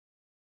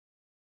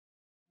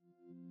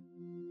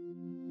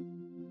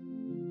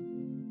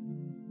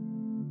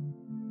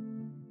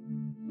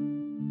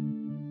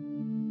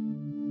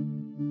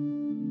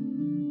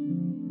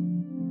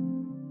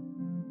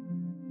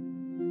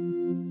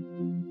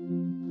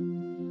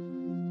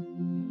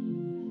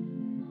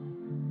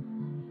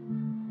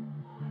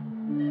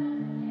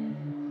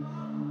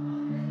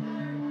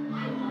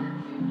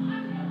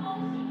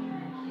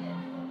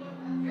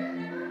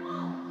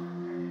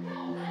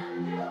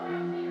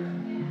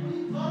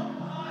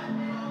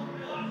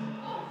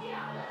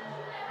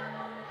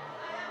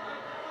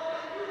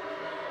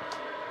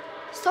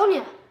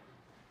Sonia!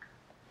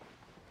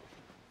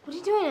 What are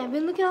you doing? I've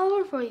been looking all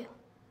over for you.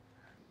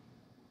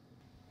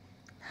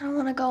 I don't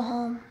want to go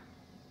home.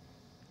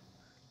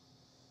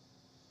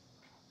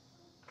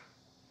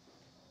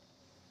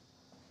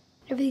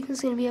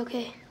 Everything's gonna be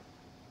okay.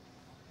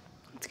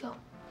 Let's go.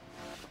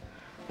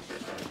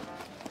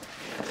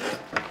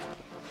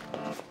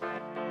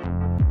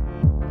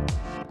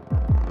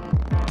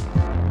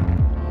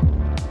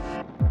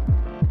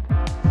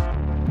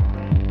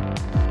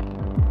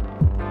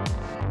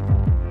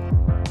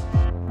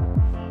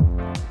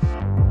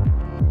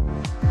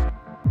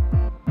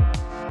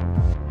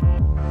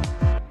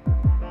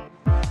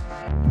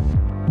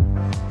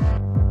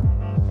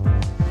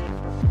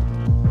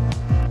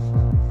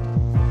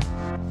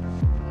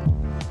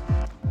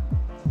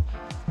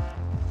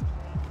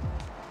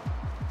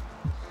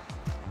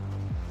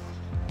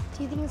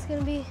 Do you think it's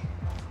gonna be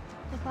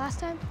like last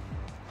time?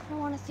 I don't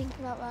want to think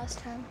about last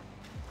time.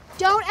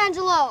 Don't,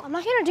 Angelo! I'm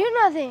not gonna do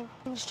nothing.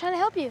 I'm just trying to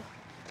help you.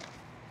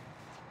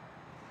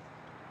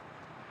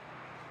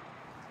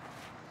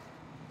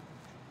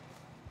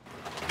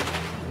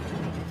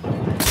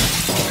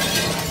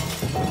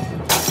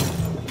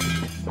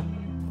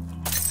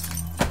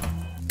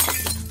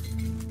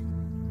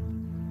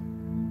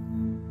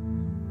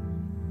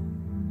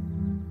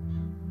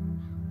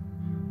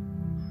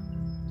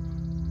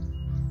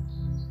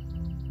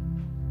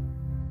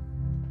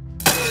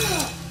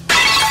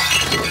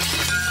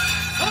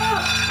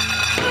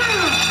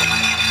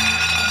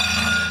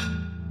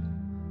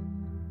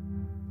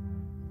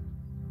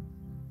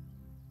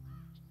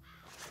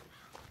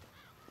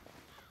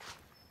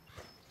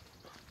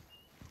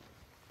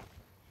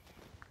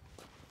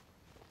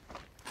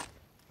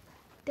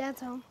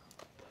 Dad's home.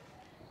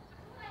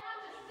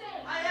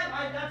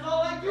 That's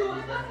all I do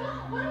is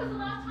listen. When was the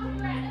last time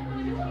you ran?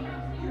 Everybody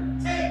was here.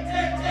 Take.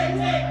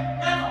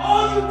 That's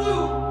all you do.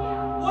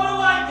 What do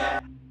I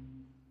get?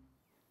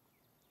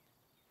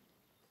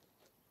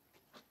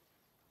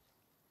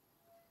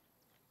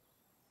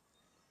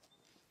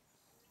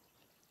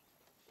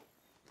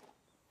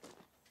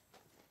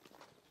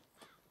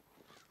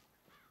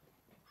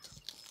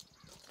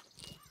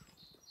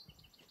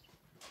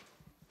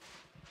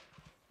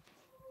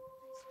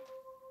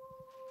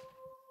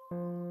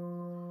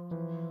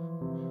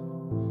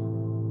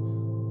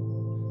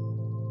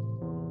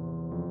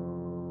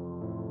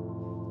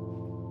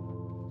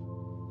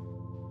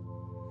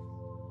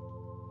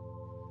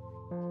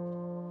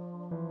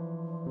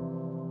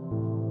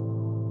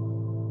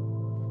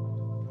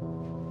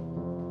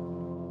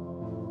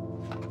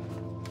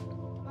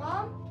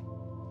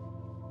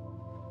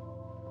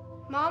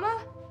 Mama?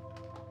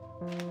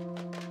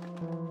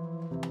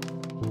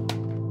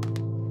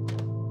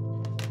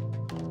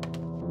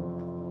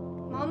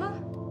 Mama?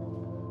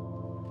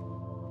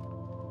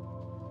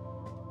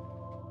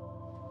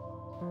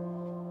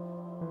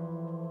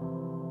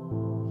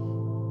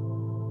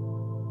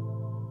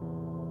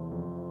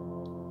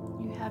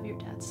 You have your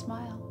dad's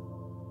smile.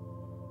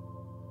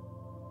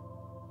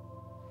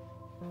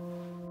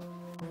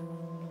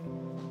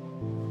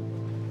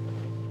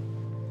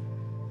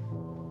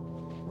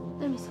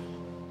 Let me see.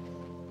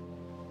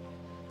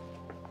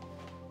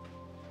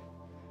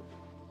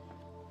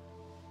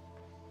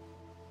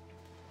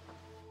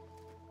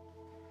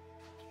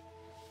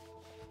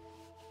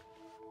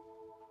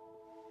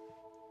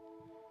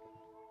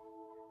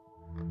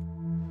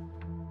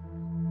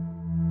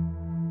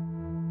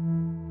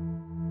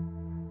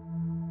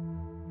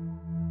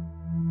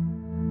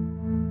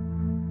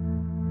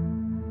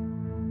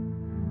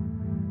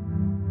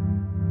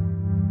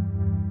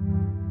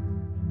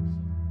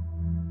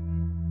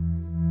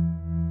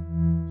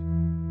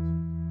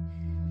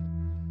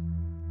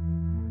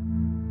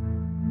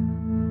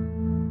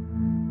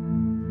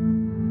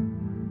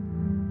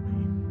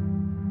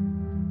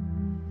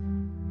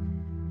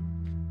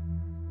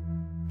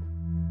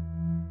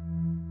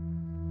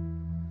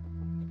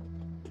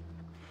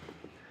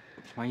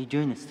 Why are you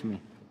doing this to me?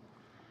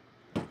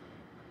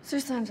 Sir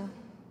Sandra,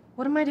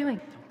 what am I doing?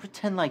 Don't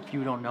pretend like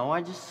you don't know.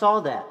 I just saw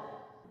that.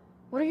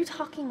 What are you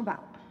talking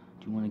about?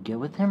 Do you want to get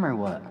with him or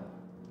what?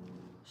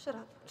 Shut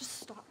up.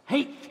 Just stop.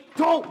 Hey,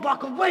 don't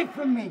walk away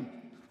from me!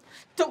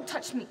 Don't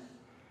touch me.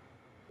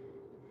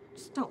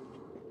 Just don't.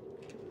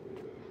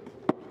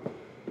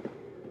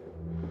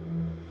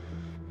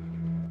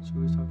 She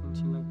always talking to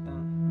you like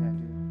that? Yeah,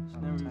 dude. She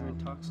never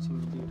even talks to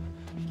me,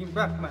 dude. Give me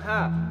back my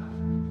hat.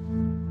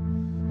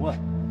 What?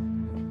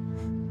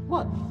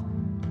 What?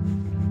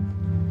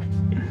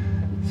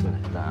 It's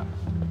like that.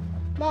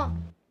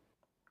 Mom.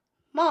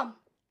 Mom.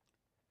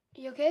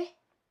 You okay?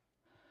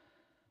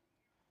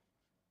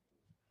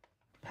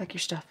 Pack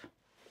your stuff.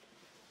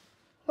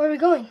 Where are we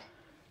going?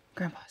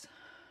 Grandpa's.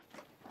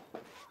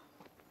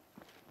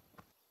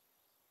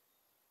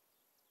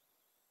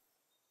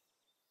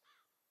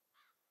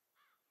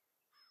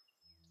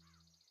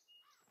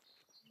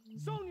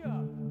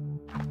 Sonia!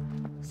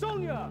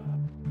 Sonia!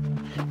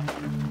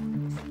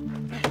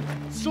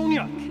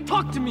 Sonia,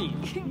 talk to me!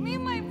 Give me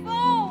my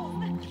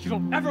phone! You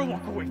don't ever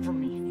walk away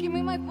from me. Give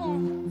me my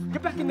phone!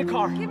 Get back in the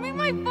car. Give me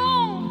my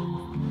phone!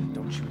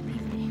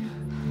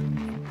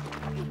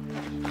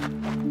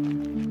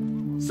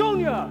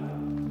 Sonia!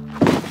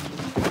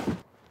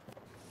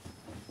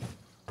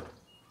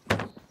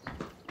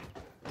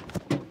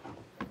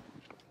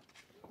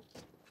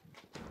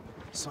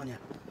 Sonia,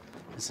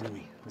 listen to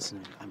me.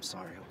 Listen to me. I'm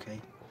sorry,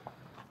 okay?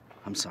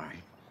 I'm sorry.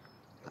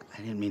 I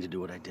didn't mean to do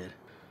what I did.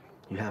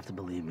 You have to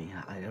believe me.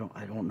 I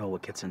don't know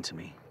what gets into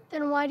me.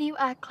 Then why do you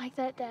act like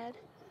that, Dad?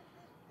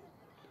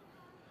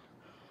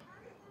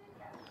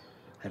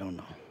 I don't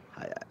know.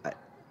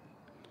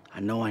 I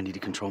know I need to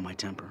control my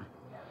temper.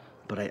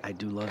 But I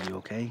do love you,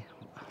 okay?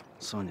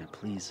 Sonia,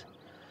 please.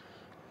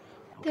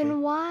 Okay?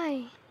 Then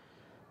why?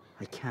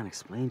 I can't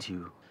explain to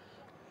you.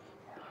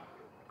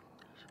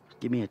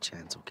 Give me a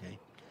chance, okay?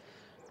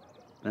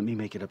 Let me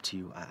make it up to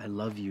you. I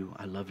love you.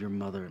 I love your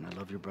mother, and I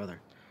love your brother.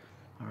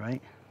 All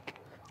right?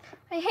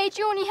 I hate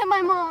you when you hit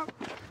my mom.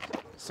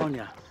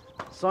 Sonia.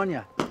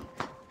 Sonia.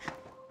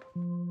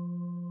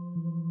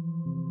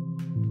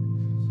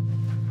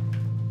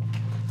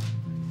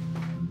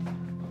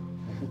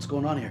 What's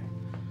going on here?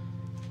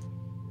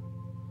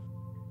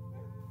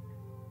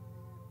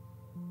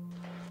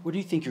 Where do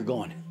you think you're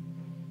going?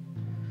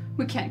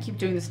 We can't keep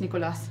doing this,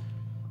 Nicolas.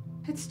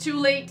 It's too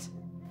late.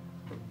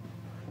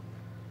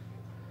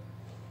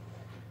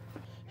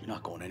 You're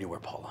not going anywhere,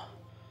 Paula.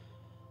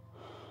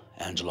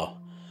 Angelo,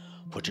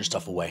 put your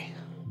stuff away.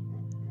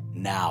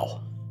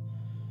 Now.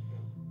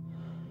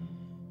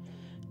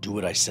 Do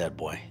what I said,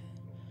 boy.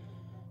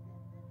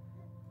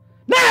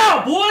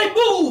 Now, boy,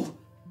 move!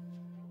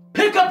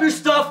 Pick up your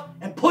stuff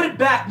and put it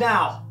back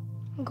now.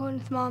 I'm going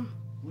with Mom.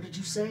 What did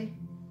you say?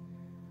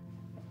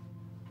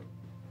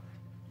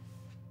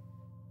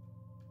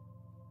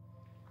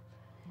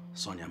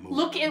 Sonia, move.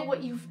 Look at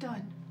what you've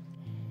done.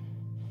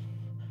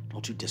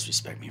 Don't you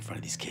disrespect me in front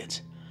of these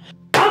kids.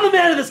 I'm the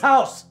man of this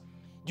house!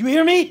 Do you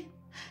hear me?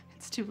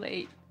 It's too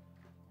late.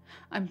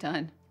 I'm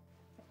done.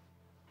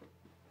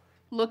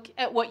 Look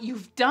at what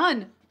you've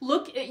done.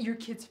 Look at your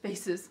kids'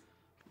 faces.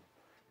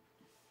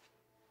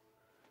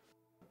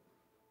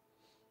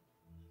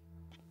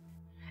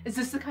 Is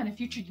this the kind of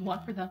future you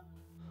want for them?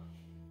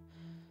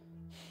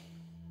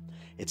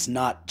 It's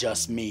not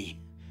just me.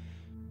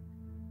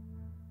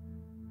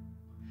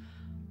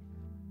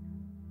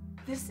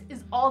 This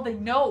is all they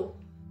know.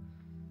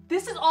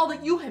 This is all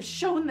that you have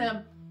shown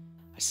them.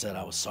 I said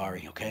I was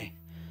sorry, okay?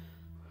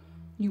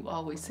 You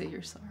always say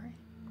you're sorry.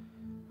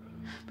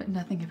 But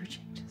nothing ever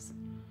changes.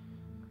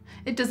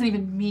 It doesn't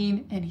even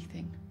mean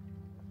anything.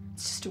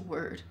 It's just a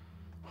word.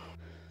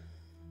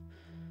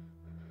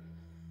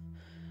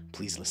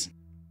 Please listen.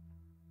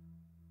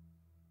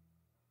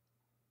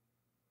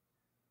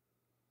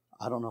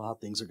 I don't know how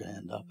things are gonna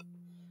end up.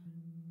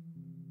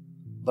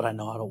 But I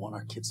know I don't want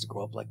our kids to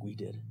grow up like we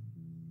did.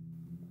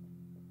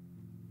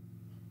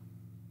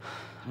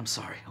 I'm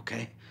sorry,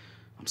 okay?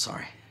 I'm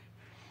sorry.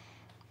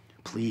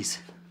 Please.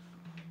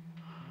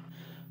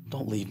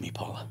 Don't leave me,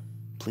 Paula.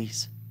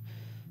 Please.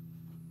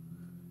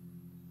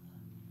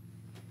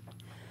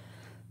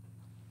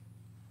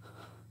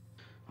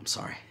 I'm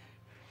sorry.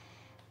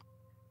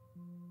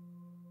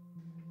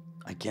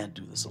 I can't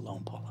do this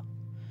alone, Paula.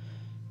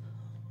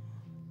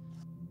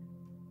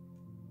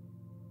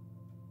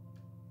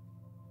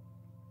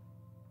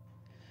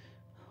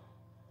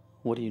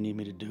 What do you need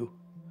me to do?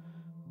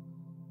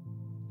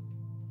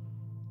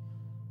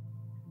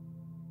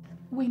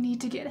 We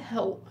need to get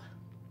help.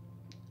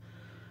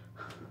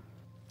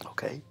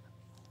 Okay.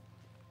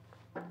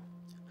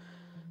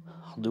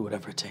 I'll do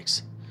whatever it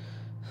takes.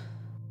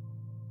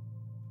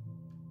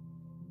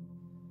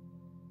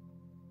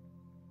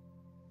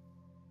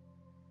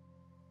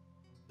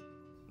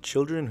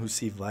 Children who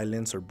see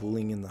violence or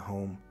bullying in the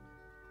home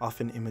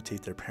often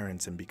imitate their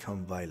parents and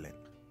become violent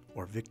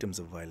or victims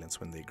of violence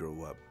when they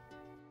grow up.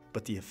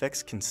 But the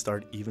effects can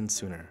start even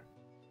sooner.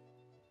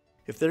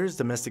 If there is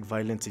domestic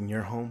violence in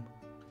your home,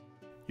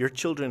 your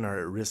children are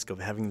at risk of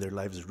having their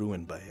lives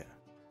ruined by it.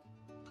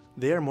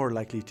 They are more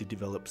likely to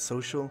develop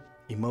social,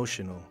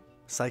 emotional,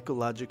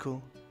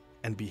 psychological,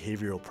 and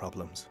behavioral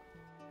problems.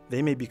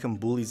 They may become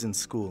bullies in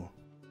school,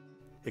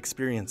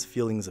 experience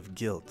feelings of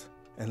guilt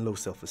and low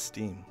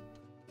self-esteem,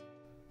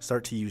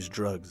 start to use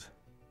drugs,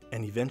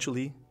 and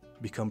eventually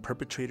become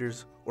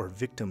perpetrators or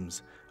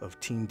victims of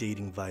teen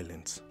dating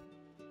violence.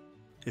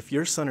 If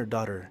your son or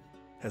daughter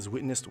has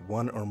witnessed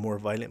one or more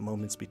violent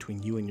moments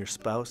between you and your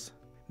spouse,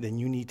 then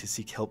you need to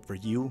seek help for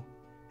you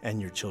and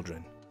your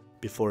children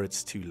before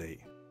it's too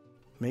late.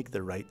 Make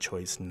the right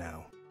choice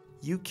now.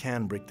 You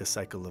can break the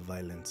cycle of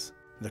violence.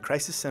 The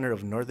Crisis Center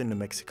of Northern New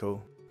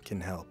Mexico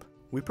can help.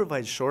 We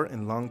provide short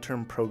and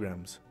long-term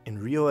programs in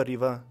Rio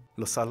Arriba,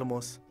 Los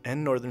Alamos,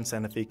 and northern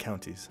Santa Fe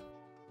counties.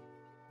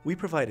 We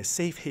provide a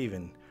safe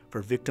haven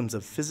for victims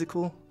of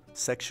physical,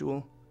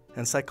 sexual,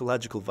 and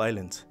psychological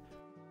violence,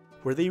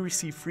 where they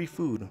receive free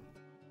food,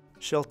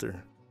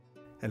 shelter,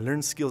 and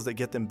learn skills that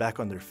get them back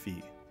on their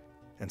feet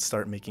and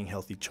start making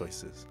healthy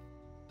choices.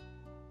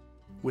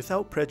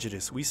 Without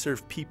prejudice, we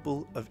serve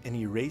people of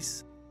any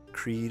race,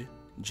 creed,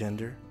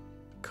 gender,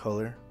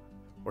 color,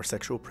 or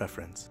sexual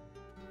preference.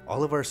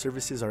 All of our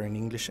services are in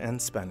English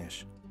and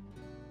Spanish.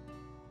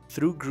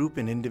 Through group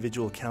and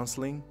individual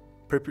counseling,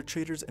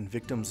 Perpetrators and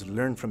victims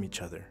learn from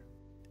each other,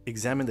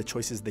 examine the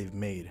choices they've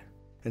made,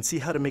 and see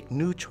how to make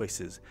new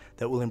choices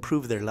that will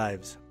improve their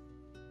lives.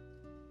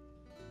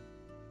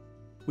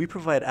 We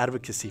provide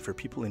advocacy for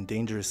people in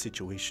dangerous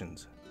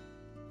situations.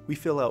 We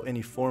fill out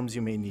any forms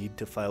you may need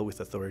to file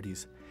with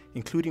authorities,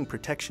 including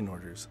protection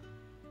orders,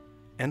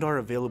 and are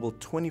available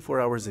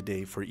 24 hours a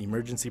day for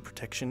emergency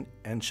protection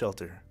and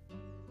shelter.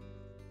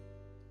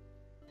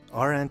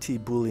 Our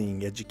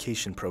anti-bullying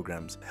education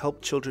programs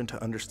help children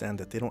to understand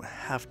that they don't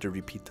have to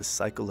repeat the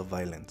cycle of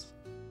violence.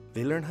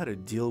 They learn how to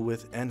deal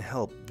with and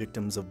help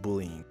victims of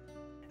bullying,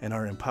 and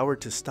are empowered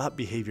to stop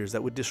behaviors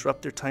that would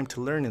disrupt their time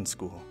to learn in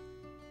school.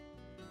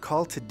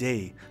 Call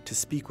today to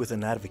speak with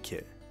an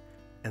advocate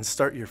and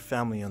start your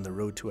family on the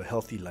road to a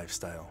healthy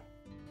lifestyle.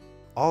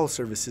 All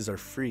services are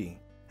free,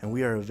 and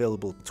we are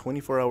available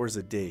 24 hours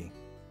a day,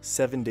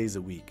 7 days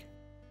a week.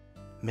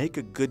 Make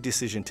a good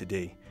decision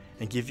today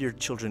and give your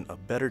children a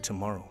better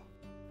tomorrow.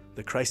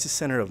 The Crisis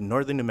Center of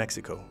Northern New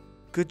Mexico.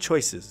 Good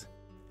choices,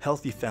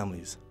 healthy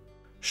families,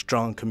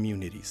 strong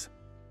communities.